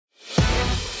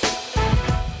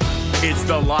It's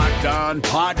the Locked On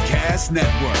Podcast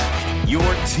Network, your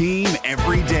team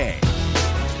every day.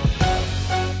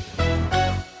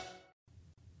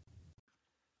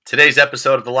 Today's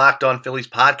episode of the Locked On Phillies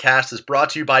podcast is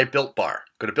brought to you by Built Bar.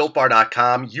 Go to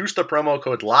BuiltBar.com, use the promo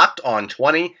code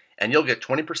LOCKEDON20, and you'll get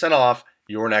 20% off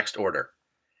your next order.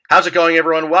 How's it going,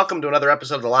 everyone? Welcome to another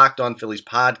episode of the Locked On Phillies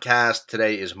podcast.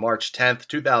 Today is March 10th,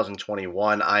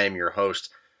 2021. I am your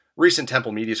host, recent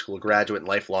Temple Media School graduate and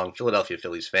lifelong Philadelphia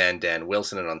Phillies fan, Dan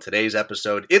Wilson. And on today's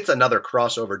episode, it's another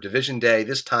crossover division day,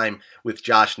 this time with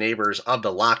Josh Neighbors of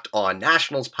the Locked On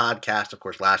Nationals podcast. Of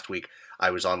course, last week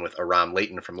I was on with Aram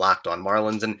Layton from Locked On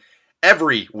Marlins, and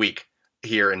every week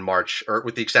here in March, or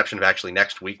with the exception of actually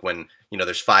next week when,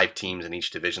 there's 5 teams in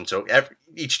each division, so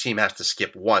each team has to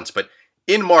skip once, but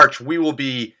in March, we will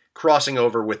be crossing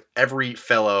over with every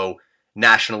fellow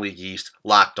National League East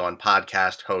Locked On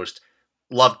podcast host.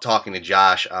 Love talking to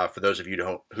Josh. For those of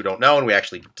you who don't know, and we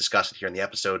actually discussed it here in the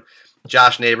episode,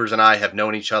 Josh Neighbors and I have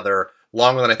known each other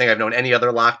longer than I think I've known any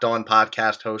other Locked On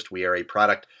podcast host. We are a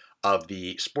product of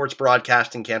the sports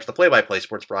broadcasting camps, the play-by-play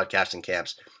sports broadcasting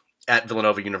camps at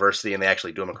Villanova University, and they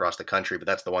actually do them across the country, but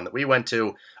that's the one that we went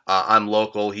to. I'm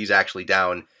local. He's actually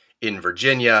down in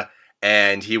Virginia,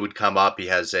 and he would come up. He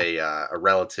has a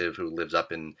relative who lives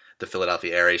up in the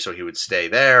Philadelphia area, so he would stay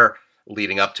there.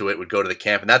 Leading up to it, would go to the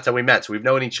camp, and that's how we met. So we've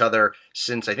known each other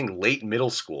since, I think, late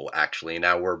middle school, actually.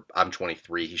 Now I'm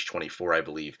 23, he's 24, I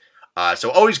believe.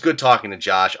 So always good talking to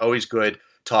Josh, always good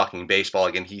talking baseball.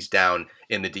 Again, he's down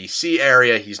in the D.C.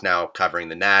 area. He's now covering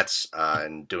the Nats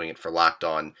and doing it for Locked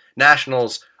On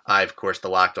Nationals. I, of course, the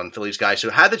Locked On Phillies guy. So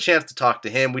had the chance to talk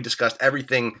to him. We discussed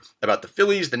everything about the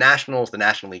Phillies, the Nationals, the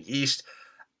National League East,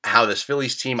 how this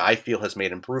Phillies team, I feel, has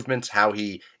made improvements, how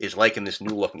he is liking this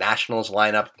new-look Nationals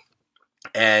lineup,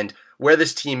 and where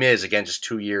this team is, again, just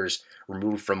 2 years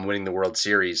removed from winning the World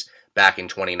Series back in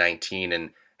 2019, and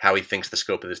how he thinks the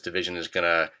scope of this division is going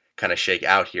to kind of shake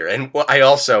out here. And I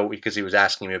also, because he was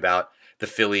asking me about the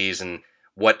Phillies and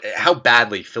how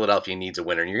badly Philadelphia needs a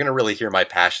winner, and you're going to really hear my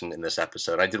passion in this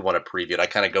episode. I did want to preview it. I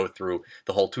kind of go through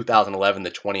the whole 2011 to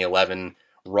 2011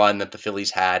 run that the Phillies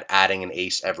had, adding an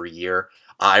ace every year.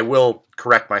 I will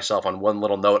correct myself on one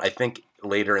little note. I think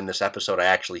later in this episode I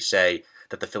actually say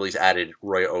that the Phillies added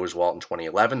Roy Oswalt in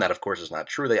 2011. That, of course, is not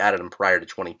true. They added him prior to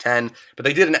 2010, but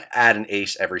they didn't add an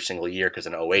ace every single year, because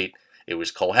in 2008 it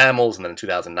was Cole Hamels, and then in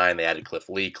 2009 they added Cliff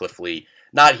Lee. Cliff Lee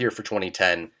not here for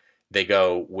 2010. They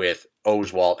go with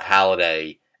Oswalt,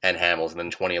 Halladay, and Hamels, and then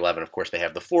in 2011, of course, they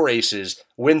have the 4 aces.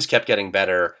 Wins kept getting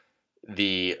better.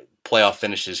 The playoff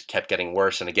finishes kept getting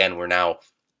worse, and again, we're now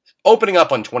opening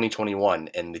up on 2021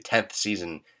 and the 10th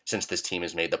season since this team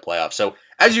has made the playoffs. So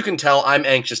as you can tell, I'm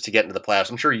anxious to get into the playoffs.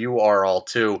 I'm sure you are all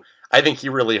too. I think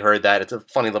you really heard that. It's a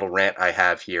funny little rant I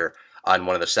have here on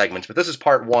one of the segments, but this is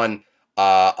part 1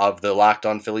 of the Locked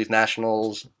On Phillies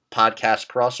Nationals podcast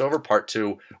crossover. Part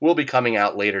 2 will be coming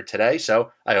out later today,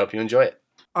 so I hope you enjoy it.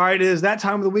 All right, it is that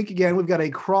time of the week again. We've got a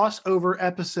crossover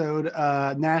episode,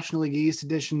 National League East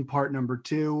edition, part number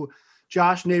 2.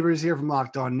 Josh Neighbors here from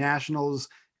Locked On Nationals.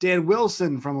 Dan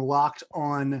Wilson from Locked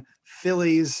On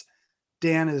Phillies.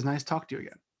 Dan, it is nice to talk to you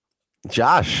again.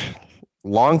 Josh,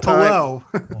 long time.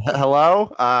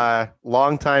 Hello.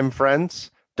 Long time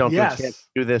friends. Don't get a chance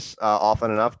to do this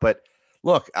often enough, but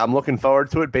look, I'm looking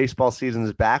forward to it. Baseball season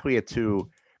is back. We get to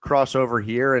cross over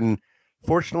here, and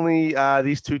fortunately,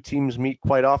 these two teams meet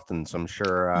quite often, so I'm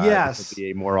sure this will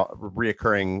be a more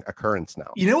reoccurring occurrance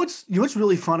now. You know what's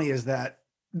really funny is that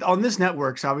on this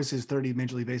network, so obviously there's 30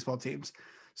 Major League Baseball teams.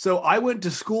 So I went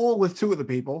to school with 2 of the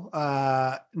people,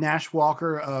 Nash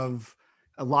Walker of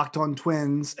Locked On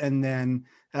Twins, and then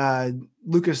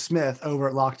Lucas Smith over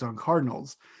at Locked On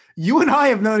Cardinals. You and I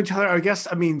have known each other, I guess,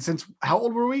 since how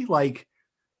old were we? Like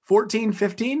 14,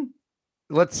 15?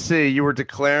 Let's see. You were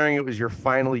declaring it was your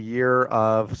final year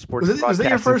of sports. Was that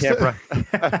your first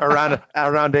camp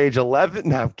around age 11?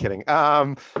 No, I'm kidding.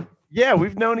 Yeah,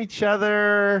 we've known each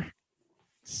other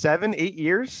 7-8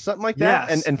 years, something like that.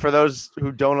 Yes. And for those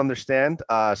who don't understand,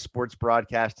 sports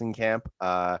broadcasting camp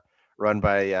run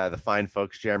by the fine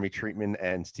folks Jeremy Treatman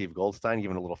and Steve Goldstein,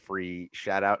 giving a little free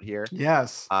shout out here.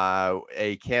 Yes.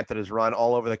 A camp that is run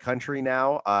all over the country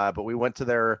now, but we went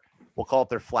to we'll call it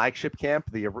their flagship camp,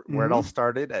 where it all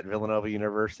started at Villanova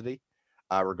University,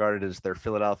 regarded as their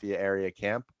Philadelphia area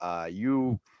camp.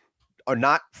 You are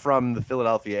not from the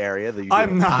Philadelphia area.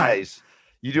 I'm not. Ties.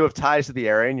 You do have ties to the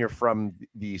area, and you're from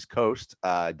the East Coast,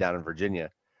 down in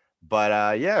Virginia.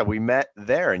 But yeah, we met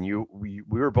there, and we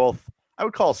were both, I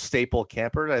would call, staple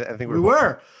campers. I think we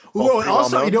were.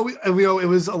 Also, it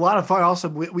was a lot of fun. Also,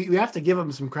 we have to give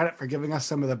them some credit for giving us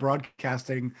some of the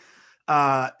broadcasting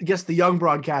I guess the young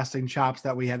broadcasting chops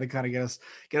that we had to kind of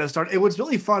get us started. And what's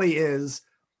really funny is,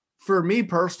 for me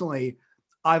personally,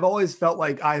 I've always felt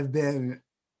like I'm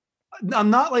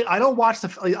not like, I don't watch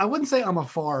I wouldn't say I'm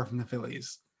afar from the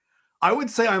Phillies. I would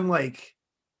say I'm like,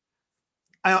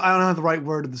 I don't have the right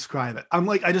word to describe it.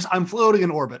 I'm floating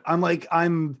in orbit.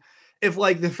 If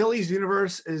like the Phillies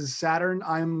universe is Saturn,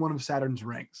 I'm one of Saturn's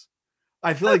rings.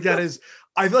 I feel like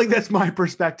that's my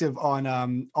perspective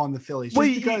on the Phillies.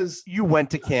 Just because you went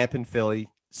to camp in Philly,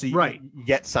 so you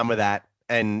get some of that.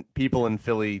 And people in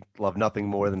Philly love nothing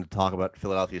more than to talk about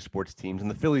Philadelphia sports teams.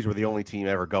 And the Phillies were the only team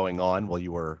ever going on while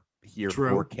you were here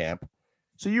for camp.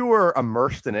 So you were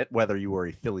immersed in it, whether you were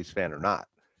a Phillies fan or not.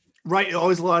 Right.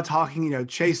 Always a lot of talking,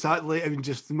 Chase Utley. I mean,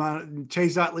 just the amount of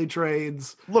Chase Utley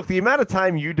trades. Look, the amount of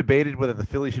time you debated whether the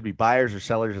Phillies should be buyers or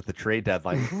sellers at the trade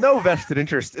deadline, no vested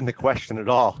interest in the question at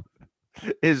all,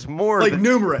 is more like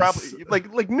numerous, probably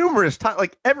like numerous times,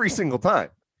 like every single time.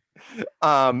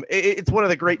 It's one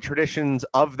of the great traditions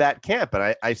of that camp,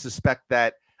 and I suspect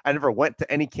that I never went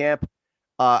to any camp.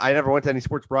 I never went to any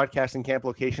sports broadcasting camp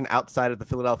location outside of the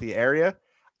Philadelphia area.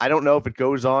 I don't know if it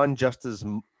goes on just as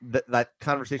that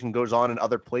conversation goes on in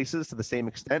other places to the same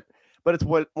extent, but it's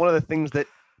one of the things that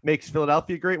makes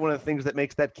Philadelphia great. One of the things that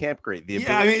makes that camp great. The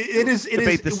ability to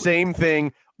debate the same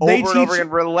thing over and over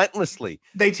again relentlessly.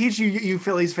 They teach you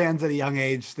Phillies fans at a young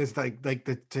age this to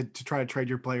try to trade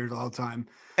your players all the time.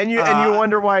 And you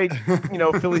wonder why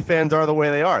Philly fans are the way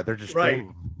they are. They're just right.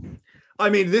 Great. I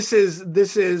mean, this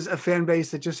is a fan base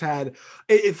that just had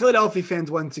Philadelphia fans.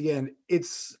 Once again,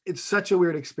 it's such a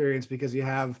weird experience because you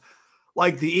have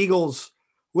like the Eagles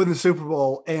win the Super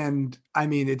Bowl, and I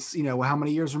mean, it's how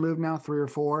many years removed now, 3 or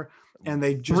 4, and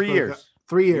they just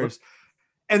 3 years,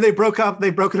 and they broke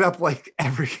it up like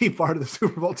every key part of the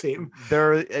Super Bowl team.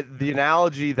 The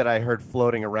analogy that I heard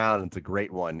floating around, it's a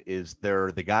great one, is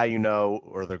they're the guy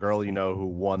or the girl who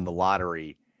won the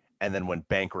lottery and then went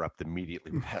bankrupt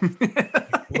immediately.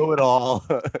 Blew it all.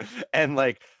 And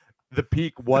like the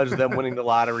peak was them winning the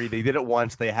lottery. They did it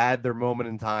once. They had their moment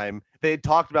in time. They had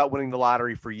talked about winning the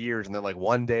lottery for years, and they're like,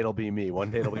 one day it'll be me. One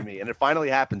day it'll be me. And it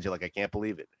finally happens. You're like, I can't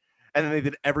believe it. And then they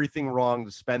did everything wrong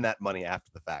to spend that money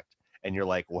after the fact. And you're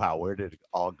like, wow, where did it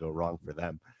all go wrong for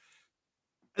them?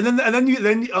 And then you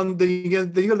go to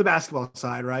the basketball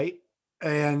side, right?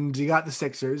 And you got the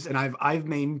Sixers, and I've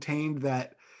maintained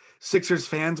that Sixers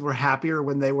fans were happier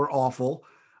when they were awful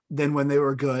than when they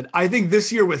were good. I think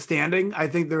this year withstanding, I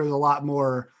think there was a lot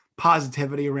more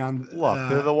positivity around. Look,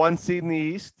 they're the 1 seed in the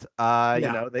East.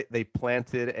 They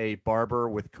planted a barber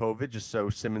with COVID just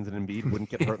so Simmons and Embiid wouldn't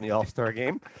get hurt in the All-Star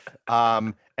game.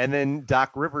 And then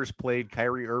Doc Rivers played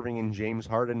Kyrie Irving and James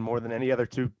Harden more than any other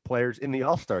 2 players in the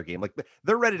All-Star game. Like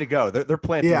they're ready to go. They're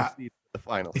planting the seed for the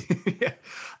finals.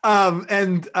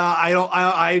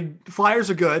 Flyers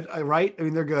are good, right? I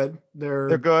mean, they're good.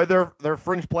 They're good. They're a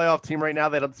fringe playoff team right now.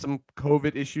 They had some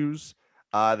COVID issues.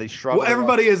 They struggled. Well,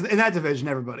 everybody is in that division.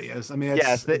 Everybody is. I mean,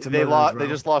 they lost. They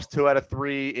just lost 2 out of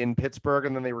 3 in Pittsburgh,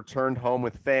 and then they returned home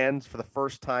with fans for the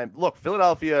first time. Look,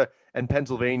 Philadelphia and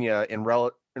Pennsylvania in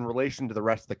relation to the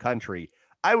rest of the country,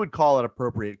 I would call it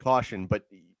appropriate caution, but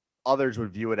others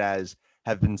would view it as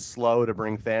have been slow to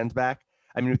bring fans back.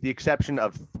 I mean, with the exception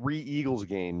of 3 Eagles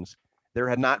games, there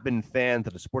had not been fans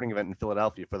at a sporting event in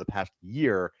Philadelphia for the past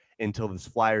year until this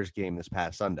Flyers game this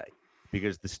past Sunday,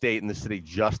 because the state and the city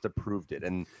just approved it.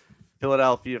 And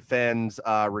Philadelphia fans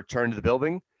returned to the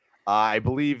building. I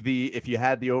believe if you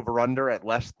had the over-under at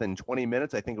less than 20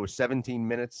 minutes, I think it was 17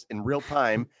 minutes in real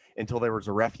time until there was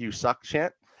a ref you suck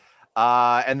chant.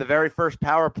 And the very first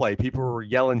power play, people were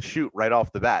yelling shoot right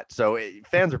off the bat. So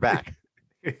fans are back.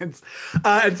 And so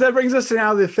that brings us to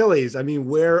now the Phillies. I mean,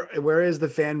 where is the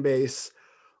fan base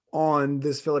on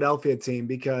this Philadelphia team?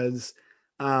 Because,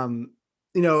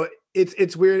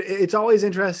 it's weird. It's always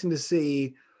interesting to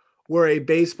see where a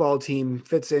baseball team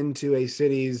fits into a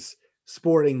city's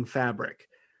sporting fabric.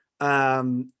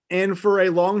 And for a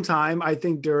long time, I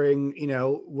think during,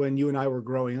 when you and I were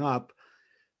growing up,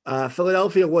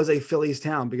 Philadelphia was a Phillies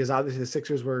town because obviously the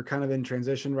Sixers were kind of in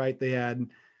transition, right? They had,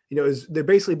 they're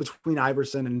basically between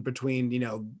Iverson and between, they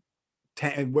were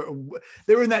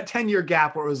in that 10-year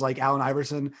gap where it was like Allen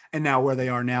Iverson and now where they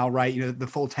are now, right? The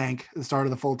full tank, the start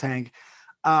of the full tank.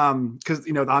 Because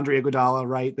the Andre Iguodala,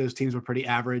 right? Those teams were pretty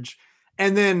average.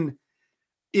 And then,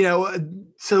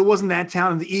 so it wasn't that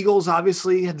town. And the Eagles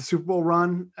obviously had the Super Bowl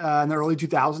run in the early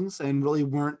 2000s and really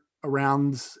weren't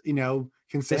around,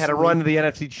 consistently. They had a run to the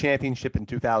NFC Championship in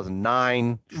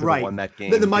 2009. Right. Won that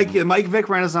game. The Mike Vick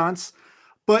Renaissance.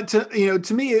 But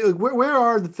to me, where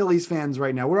are the Phillies fans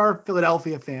right now? Where are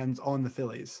Philadelphia fans on the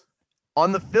Phillies?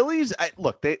 On the Phillies,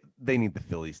 look, they need the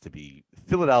Phillies to be –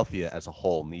 Philadelphia as a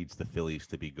whole needs the Phillies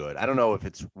to be good. I don't know if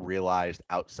it's realized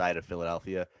outside of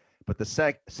Philadelphia, but the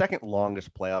second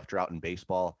longest playoff drought in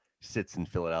baseball sits in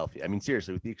Philadelphia. I mean,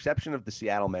 seriously, with the exception of the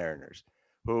Seattle Mariners,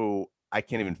 who I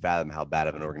can't even fathom how bad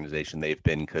of an organization they've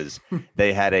been because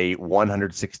they had a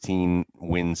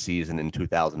 116-win season in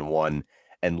 2001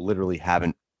 and literally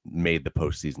haven't made the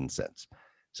postseason since.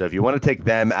 So if you want to take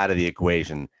them out of the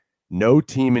equation – no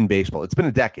team in baseball. It's been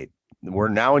a decade. We're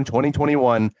now in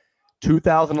 2021,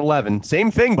 2011. Same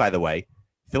thing, by the way.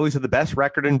 Phillies had the best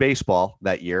record in baseball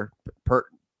that year.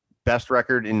 Best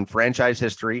record in franchise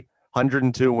history,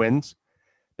 102 wins.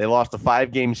 They lost a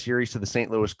 5-game series to the St.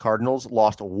 Louis Cardinals,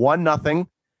 lost 1-0.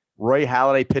 Roy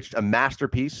Halladay pitched a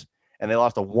masterpiece, and they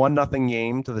lost a 1-0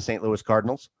 game to the St. Louis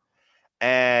Cardinals.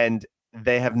 And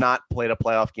they have not played a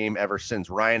playoff game ever since.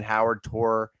 Ryan Howard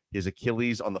tore his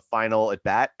Achilles on the final at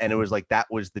bat, and it was like that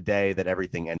was the day that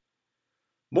everything ended.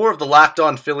 More of the Locked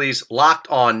On Phillies, Locked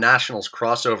On Nationals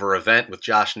crossover event with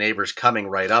Josh Neighbors coming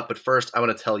right up. But first, I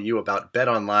want to tell you about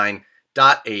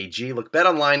BetOnline.ag. Look,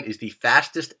 BetOnline is the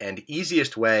fastest and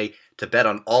easiest way to bet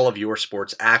on all of your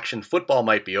sports action. Football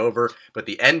might be over, but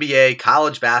the NBA,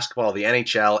 college basketball, the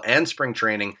NHL, and spring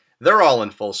training, they're all in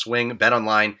full swing.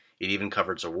 BetOnline, it even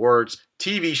covers awards,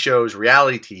 TV shows,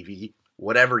 reality TV,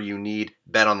 whatever you need,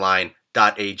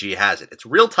 BetOnline.ag has it. It's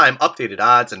real-time updated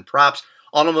odds and props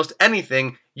on almost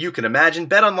anything you can imagine.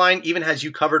 BetOnline even has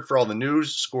you covered for all the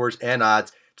news, scores, and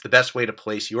odds. It's the best way to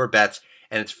place your bets,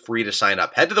 and it's free to sign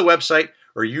up. Head to the website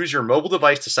or use your mobile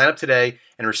device to sign up today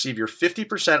and receive your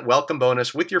 50% welcome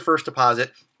bonus with your first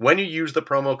deposit when you use the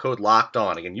promo code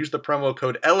LOCKEDON. Again, use the promo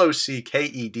code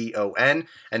LOCKEDON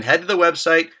and head to the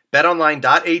website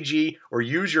betonline.ag or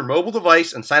use your mobile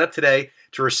device and sign up today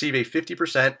to receive a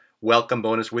 50% welcome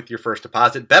bonus with your first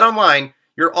deposit. BetOnline,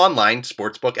 your online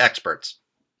sportsbook experts.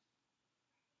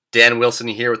 Dan Wilson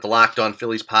here with the Locked On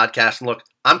Phillies podcast. And look,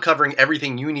 I'm covering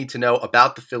everything you need to know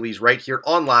about the Phillies right here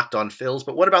on Locked On Phils.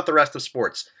 But what about the rest of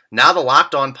sports? Now the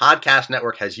Locked On Podcast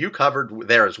Network has you covered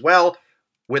there as well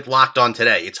with Locked On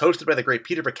Today. It's hosted by the great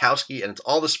Peter Bukowski, and it's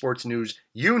all the sports news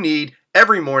you need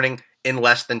every morning in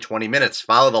less than 20 minutes.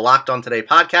 Follow the Locked On Today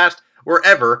podcast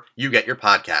wherever you get your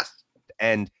podcasts.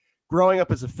 And growing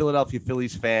up as a Philadelphia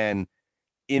Phillies fan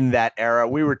in that era,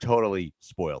 we were totally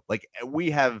spoiled. Like, we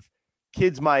have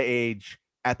kids my age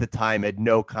at the time had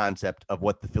no concept of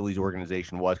what the Phillies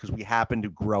organization was because we happened to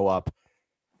grow up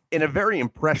in a very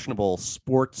impressionable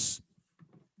sports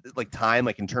like time,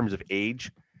 like in terms of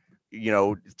age. You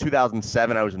know,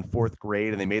 2007, I was in 4th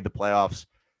grade and they made the playoffs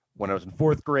when I was in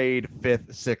 4th grade, 5th,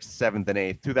 6th, 7th, and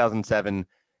 8th. 2007,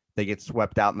 they get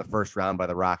swept out in the first round by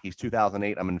the Rockies.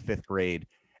 2008, I'm in 5th grade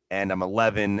and I'm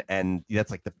 11, and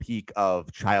that's like the peak of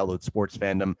childhood sports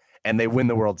fandom, and they win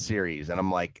the World Series. And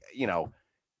I'm like, you know,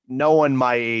 no one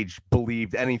my age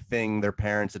believed anything their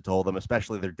parents had told them,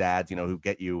 especially their dads, you know, who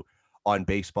get you on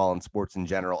baseball and sports in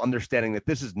general, understanding that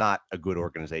this is not a good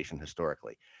organization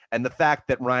historically. And the fact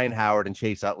that Ryan Howard and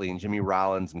Chase Utley and Jimmy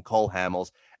Rollins and Cole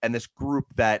Hamels and this group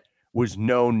that was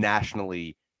known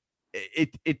nationally,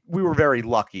 we were very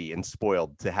lucky and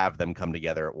spoiled to have them come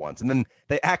together at once. And then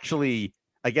they actually,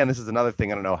 again, this is another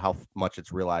thing, I don't know how much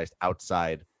it's realized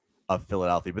outside of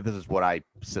Philadelphia, but this is what I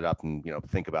sit up and, you know,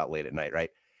 think about late at night, right?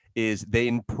 Is they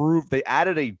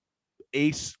added a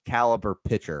ace caliber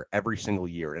pitcher every single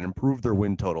year and improved their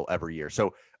win total every year.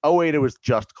 So 2008, it was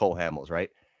just Cole Hamels, right?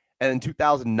 And in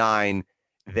 2009,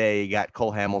 they got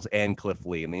Cole Hamels and Cliff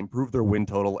Lee, and they improved their win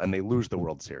total, and they lose the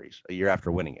World Series a year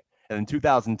after winning it. And in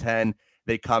 2010,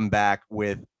 they come back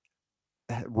with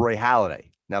Roy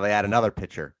Halladay. Now they add another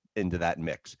pitcher into that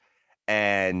mix,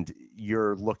 and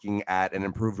you're looking at an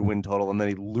improved win total, and then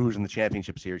they lose in the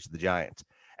championship series to the Giants.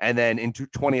 And then in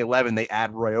 2011, they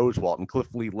add Roy Oswalt, and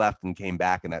Cliff Lee left and came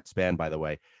back in that span, by the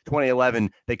way.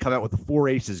 2011, they come out with the 4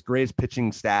 aces, greatest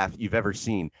pitching staff you've ever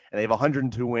seen. And they have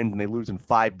 102 wins, and they lose in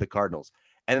 5 to the Cardinals.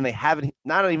 And then they haven't,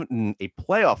 not even a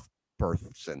playoff berth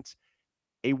since,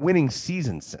 a winning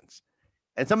season since.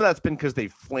 And some of that's been because they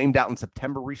flamed out in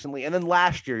September recently. And then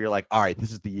last year, you're like, all right,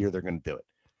 this is the year they're going to do it.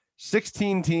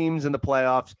 16 teams in the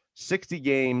playoffs, 60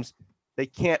 games. They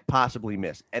can't possibly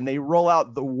miss. And they roll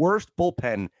out the worst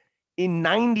bullpen in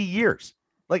 90 years.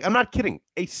 Like, I'm not kidding.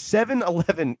 A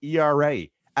 7.11 ERA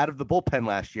out of the bullpen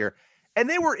last year. And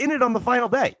they were in it on the final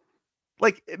day.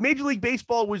 Like, Major League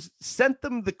Baseball sent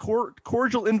them the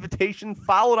cordial invitation,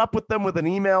 followed up with them with an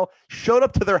email, showed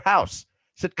up to their house,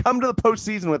 said, come to the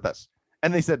postseason with us.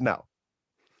 And they said no.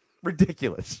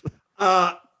 Ridiculous.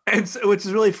 And so, which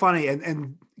is really funny,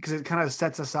 and because it kind of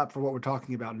sets us up for what we're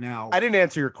talking about now. I didn't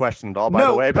answer your question at all, by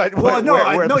the way. But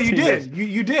you did.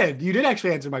 You did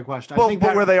actually answer my question. Well,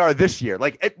 but where they are this year,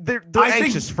 like they're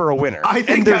anxious for a winner. I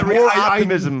think there's more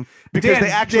optimism because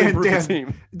they actually improved the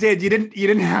team. Dan, you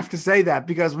didn't have to say that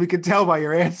because we could tell by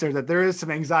your answer that there is some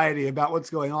anxiety about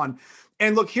what's going on.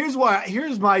 And look, here's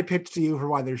my pitch to you for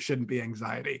why there shouldn't be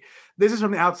anxiety. This is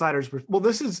from the outsiders. Well,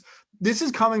 this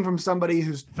is coming from somebody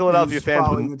who's Philadelphia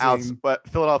fans. But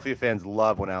Philadelphia fans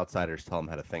love when outsiders tell them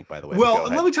how to think. By the way, well,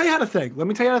 let me tell you how to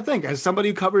think. As somebody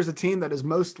who covers a team that is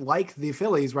most like the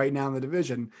Phillies right now in the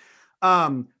division,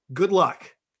 good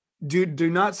luck. Do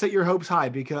not set your hopes high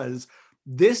because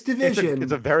this division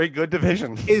it's a very good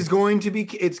division. It's going to be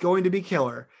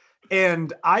killer.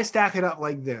 And I stack it up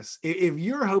like this. If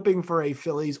you're hoping for a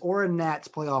Phillies or a Nats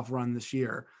playoff run this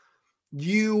year,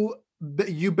 you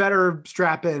better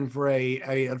strap in for it's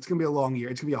going to be a long year.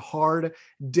 It's going to be a hard,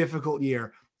 difficult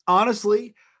year.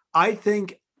 Honestly, I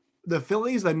think the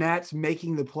Phillies, the Nats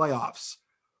making the playoffs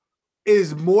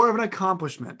is more of an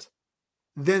accomplishment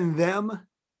than them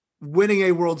winning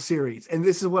a World Series. And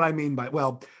this is what I mean by,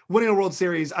 winning a World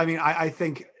Series. I mean, I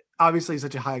think obviously it's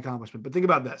such a high accomplishment, but think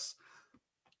about this.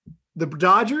 The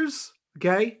Dodgers,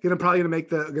 okay, probably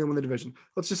gonna win the division.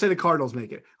 Let's just say the Cardinals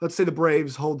make it. Let's say the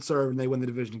Braves hold serve and they win the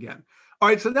division again. All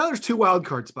right, so now there's 2 wild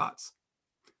card spots.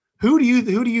 Who do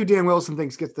you Dan Wilson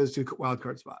thinks gets those 2 wild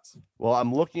card spots? Well,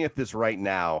 I'm looking at this right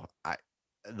now.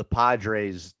 The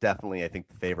Padres definitely, I think,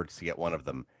 the favorites to get one of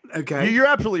them. Okay, you're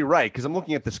absolutely right because I'm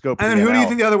looking at the scope. And then who do you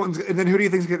think the other ones? And then who do you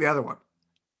think get the other one?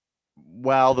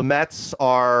 Well, the Mets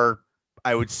are,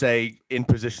 I would say, in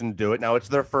position to do it. Now it's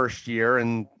their first year,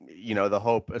 and the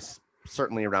hope is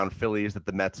certainly around Phillies that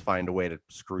the Mets find a way to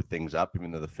screw things up, even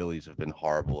though the Phillies have been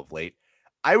horrible of late.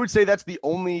 I would say that's the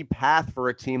only path for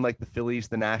a team like the Phillies,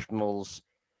 the Nationals,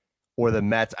 or the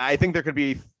Mets. I think there could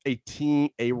be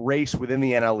a race within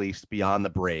the NL East beyond the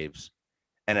Braves.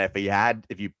 And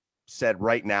if you said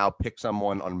right now, pick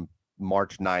someone on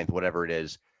March 9th, whatever it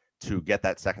is, to get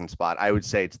that second spot, I would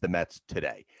say it's the Mets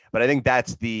today. But I think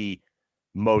that's the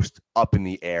most up in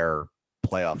the air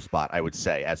playoff spot, I would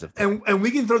say, as of today. And we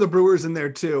can throw the Brewers in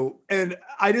there too. And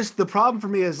the problem for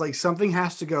me is like something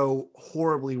has to go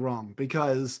horribly wrong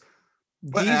because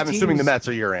I'm assuming the Mets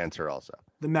are your answer also.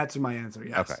 The Mets are my answer,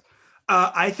 yes. Okay.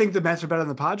 I think the Mets are better than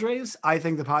the Padres. I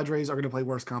think the Padres are going to play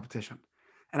worse competition.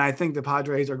 And I think the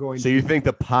Padres are going So you think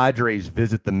the Padres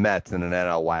visit the Mets in an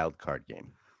NL wildcard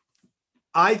game?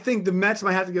 I think the Mets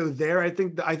might have to go there. I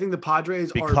think the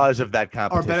Padres because of that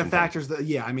competition are benefactors.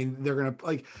 I mean, they're going to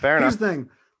like. Fair enough. Here's the thing,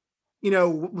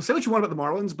 say what you want about the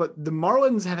Marlins, but the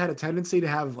Marlins have had a tendency to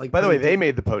have like. By the way, they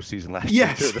made the postseason last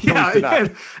year too.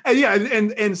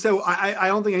 And so I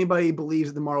don't think anybody believes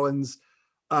that the Marlins,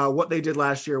 what they did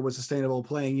last year was sustainable.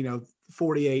 Playing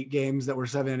 48 games that were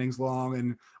 7 innings long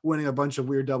and winning a bunch of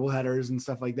weird doubleheaders and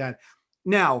stuff like that.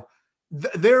 Now,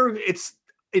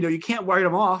 you can't write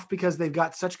them off because they've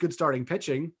got such good starting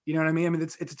pitching. You know what I mean? I mean,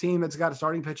 it's a team that's got a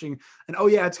starting pitching, and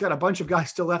it's got a bunch of guys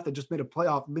still left that just made the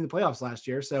playoffs last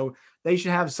year. So they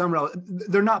should have some.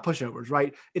 They're not pushovers,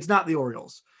 right? It's not the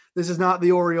Orioles. This is not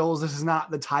the Orioles. This is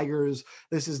not the Tigers.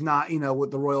 This is not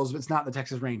with the Royals. It's not the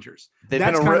Texas Rangers.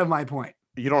 That's kind of my point.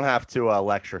 You don't have to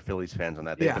lecture Phillies fans on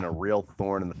that. They've been a real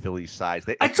thorn in the Phillies' side.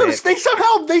 They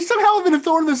somehow have been a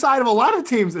thorn in the side of a lot of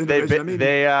teams in the division.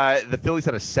 The Phillies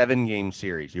had a 7-game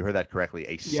series. You heard that correctly.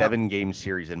 A 7-game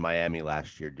series in Miami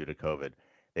last year due to COVID.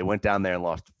 They went down there and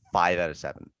lost 5 out of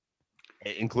 7,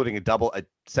 including a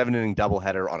 7-inning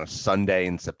doubleheader on a Sunday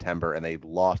in September, and they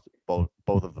lost both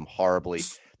of them horribly.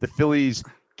 The Phillies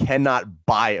cannot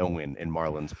buy a win in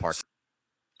Marlins Park.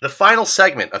 The final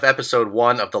segment of episode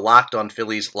 1 of the Locked On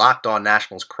Phillies, Locked On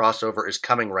Nationals crossover is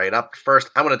coming right up. First,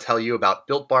 I want to tell you about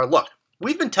Built Bar. Look,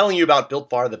 we've been telling you about Built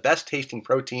Bar, the best tasting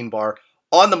protein bar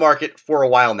on the market for a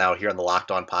while now here on the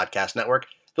Locked On Podcast Network.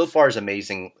 Built Bar is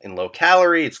amazing in low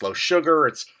calorie, it's low sugar,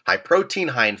 it's high protein,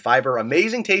 high in fiber,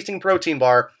 amazing tasting protein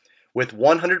bar with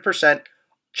 100%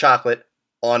 chocolate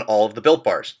on all of the Built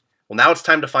Bars. Well, now it's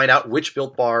time to find out which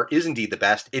Built Bar is indeed the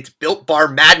best. It's Built Bar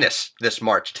Madness this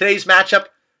March. Today's matchup,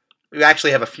 we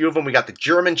actually have a few of them. We got the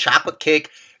German chocolate cake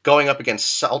going up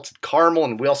against salted caramel,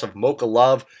 and we also have mocha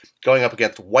love going up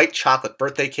against white chocolate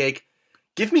birthday cake.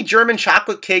 Give me German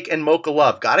chocolate cake and mocha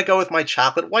love. Got to go with my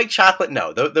chocolate. White chocolate,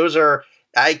 no. Those are,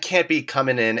 I can't be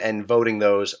coming in and voting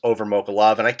those over mocha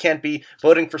love, and I can't be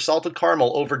voting for salted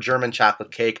caramel over German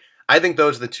chocolate cake. I think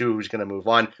those are the two who's going to move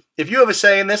on. If you have a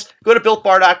say in this, go to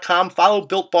BuiltBar.com. Follow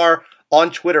Built Bar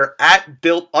on Twitter,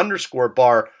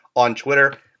 @Built_Bar on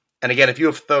Twitter. And again, if you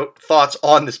have thoughts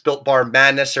on this Built Bar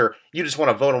madness, or you just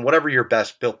want to vote on whatever your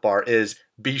best Built Bar is,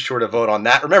 be sure to vote on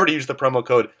that. Remember to use the promo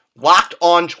code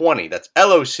LOCKEDON20. That's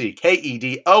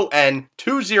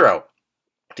LOCKEDON20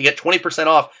 to get 20%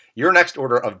 off your next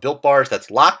order of Built Bars. That's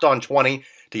LOCKEDON20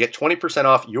 to get 20%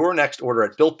 off your next order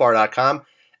at BuiltBar.com.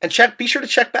 And be sure to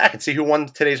check back and see who won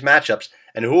today's matchups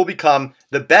and who will become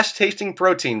the best tasting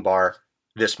protein bar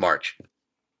this March.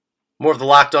 More of the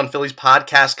Locked On Phillies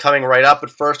podcast coming right up.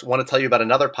 But first, I want to tell you about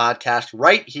another podcast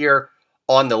right here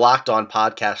on the Locked On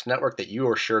Podcast Network that you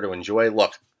are sure to enjoy.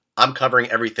 Look, I'm covering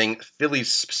everything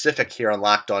Phillies specific here on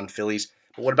Locked On Phillies.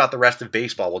 But what about the rest of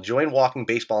baseball? Well, join Walking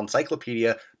Baseball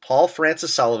Encyclopedia Paul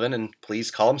Francis Sullivan, and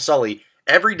please call him Sully,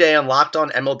 every day on Locked On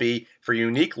MLB for a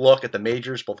unique look at the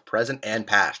majors, both present and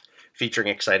past. Featuring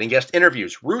exciting guest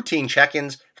interviews, routine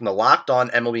check-ins from the Locked On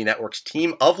MLB Network's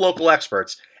team of local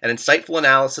experts, and insightful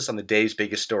analysis on the day's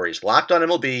biggest stories. Locked On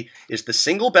MLB is the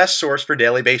single best source for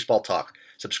daily baseball talk.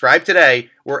 Subscribe today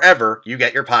wherever you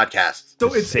get your podcasts.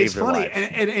 So it's funny,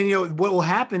 and you know what will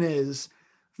happen is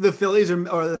the Phillies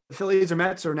or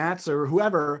Mets or Nats or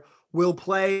whoever will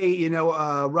play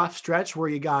a rough stretch where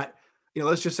you got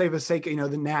let's just say for the sake the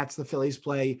Nats, the Phillies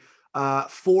play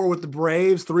 4 with the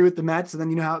Braves, 3 with the Mets, and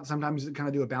then how sometimes you kind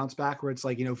of do a bounce back where it's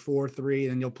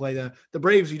 4-3, and you'll play the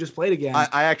Braves you just played again.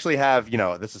 I actually have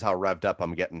this is how revved up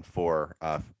I'm getting for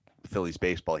Phillies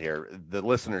baseball here. The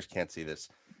listeners can't see this,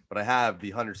 but I have the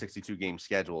 162 game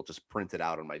schedule just printed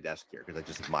out on my desk here because I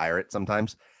just admire it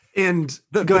sometimes. And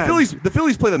the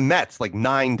Phillies play the Mets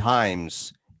 9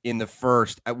 times in the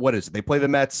first. What is it? They play the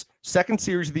Mets second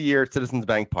series of the year at Citizens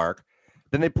Bank Park.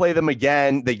 Then they play them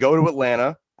again. They go to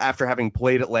Atlanta after having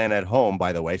played Atlanta at home,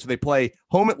 by the way. So they play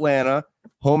home Atlanta,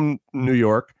 home New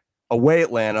York, away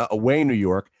Atlanta, away New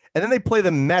York, and then they play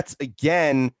the Mets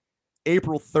again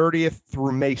April 30th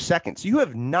through May 2nd. So you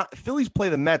have Phillies play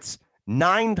the Mets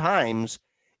 9 times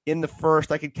in the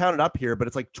first. I could count it up here, but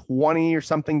it's 20 or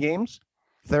something games.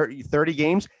 30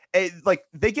 games.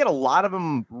 They get a lot of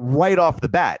them right off the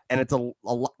bat, and it's a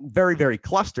very, very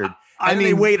clustered.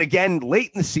 They wait again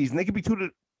late in the season. They could be two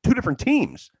different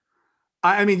teams.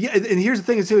 I mean, yeah, and here's the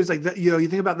thing too: is you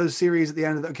think about those series at the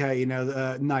end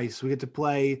of nice. We get to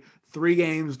play 3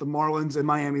 games, the Marlins in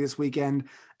Miami this weekend,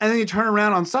 and then you turn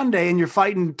around on Sunday and you're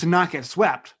fighting to not get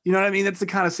swept. You know what I mean? That's the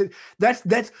kind of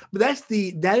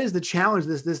that is the challenge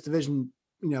this division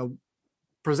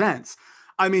presents.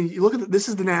 I mean, you look at this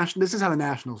is how the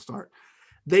Nationals start.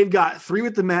 They've got 3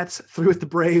 with the Mets, 3 with the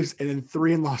Braves, and then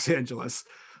 3 in Los Angeles,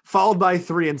 followed by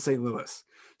 3 in St. Louis.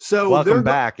 So welcome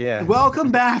back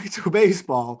to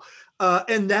baseball.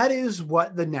 And that is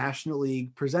what the National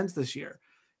League presents this year,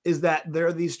 is that there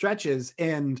are these stretches.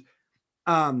 And,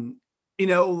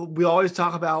 we always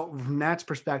talk about from Nat's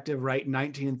perspective, right?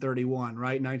 1931,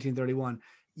 right? 1931.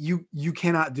 You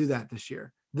cannot do that this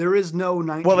year. There is no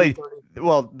 1930.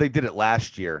 Well, they did it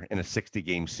last year in a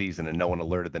 60-game season, and no one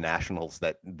alerted the Nationals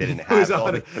that they didn't have it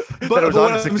was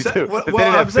on 62.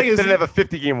 They didn't have a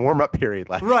 50-game warm-up period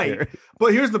last year.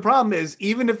 But here's the problem: is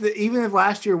even if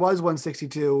last year was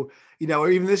 162, or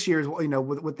even this year's,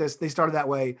 with this they started that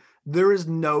way. There is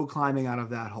no climbing out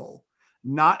of that hole,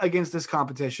 not against this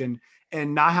competition,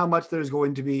 and not how much there's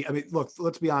going to be. I mean, look,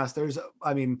 let's be honest.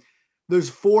 There's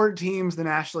 4 teams in the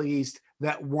National League East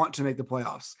that want to make the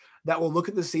playoffs, that will look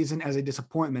at the season as a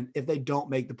disappointment if they don't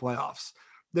make the playoffs.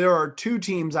 There are 2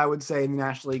 teams, I would say, in the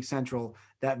National League Central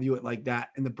that view it like that,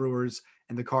 in the Brewers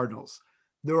and the Cardinals.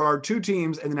 There are 2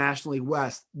 teams in the National League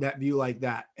West that view like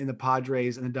that, in the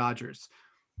Padres and the Dodgers.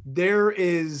 There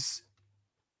is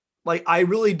I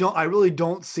really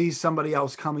don't see somebody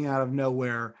else coming out of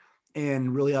nowhere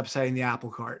and really upsetting the apple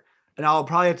cart. And I'll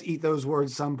probably have to eat those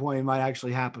words at some point. It might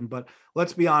actually happen. But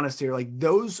let's be honest here.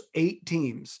 Those 8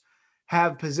 teams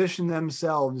have positioned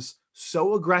themselves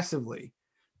so aggressively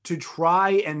to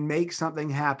try and make something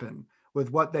happen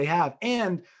with what they have.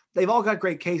 And they've all got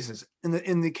great cases.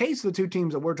 In the case of the 2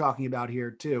 teams that we're talking about here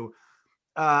too,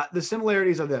 the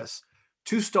similarities are this.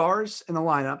 2 stars in the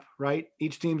lineup, right?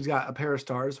 Each team's got a pair of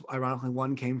stars. Ironically,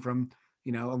 one came from,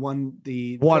 one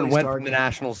went from the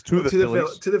Nationals to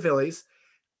the Phillies.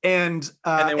 And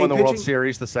they won the World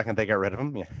Series the second they got rid of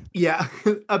him. Yeah.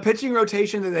 A pitching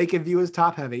rotation that they can view as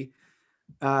top heavy.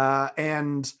 The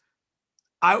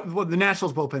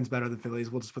Nationals bullpen's better than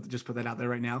Phillies. We'll just put that out there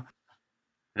right now.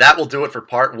 That will do it for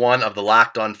part 1 of the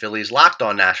Locked On Phillies, Locked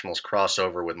On Nationals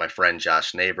crossover with my friend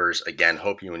Josh Neighbors. Again,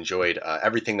 hope you enjoyed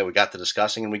everything that we got to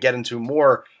discussing, and we get into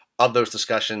more of those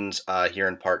discussions here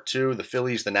in part 2, the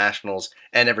Phillies, the Nationals,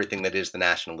 and everything that is the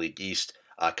National League East.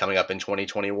 Coming up in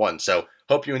 2021. So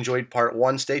hope you enjoyed part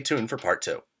 1. Stay tuned for part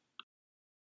 2.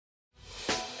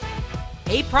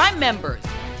 Hey, Prime members,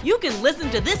 you can listen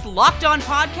to this Locked On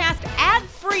podcast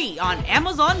ad-free on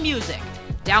Amazon Music.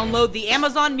 Download the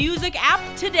Amazon Music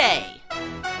app today.